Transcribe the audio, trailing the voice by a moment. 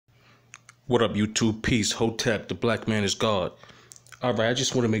What up, YouTube? Peace. Hotep, the black man is God. Alright, I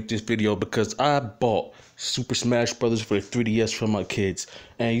just want to make this video because I bought Super Smash Brothers for the 3DS for my kids.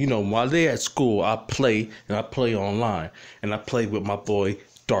 And you know, while they're at school, I play online. And I play with my boy,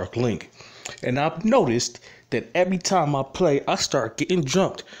 Dark Link. And I've noticed that every time I play, I start getting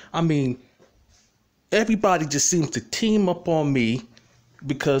jumped. I mean, everybody just seems to team up on me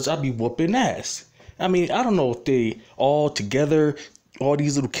because I be whooping ass. I mean, I don't know if they all together, all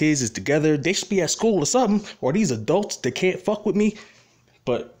these little kids is together. They should be at school or something. Or these adults, they can't fuck with me.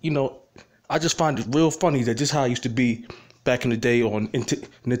 But, you know, I just find it real funny that this is how I used to be back in the day on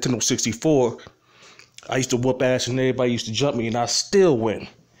Nintendo 64. I used to whoop ass and everybody used to jump me and I still win.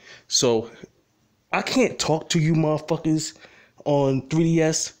 So, I can't talk to you motherfuckers on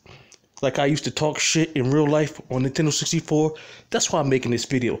 3DS like I used to talk shit in real life on Nintendo 64. That's why I'm making this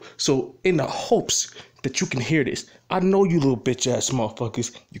video. So, in the hopes that you can hear this. I know you little bitch ass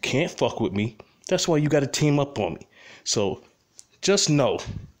motherfuckers. You can't fuck with me. That's why you gotta team up on me. So, just know,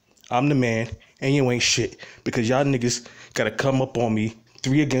 I'm the man and you ain't shit. Because y'all niggas gotta come up on me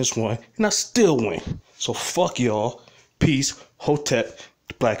 3 against 1 and I still win. So, fuck y'all. Peace. Hotep.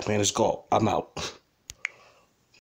 The black man is God. I'm out.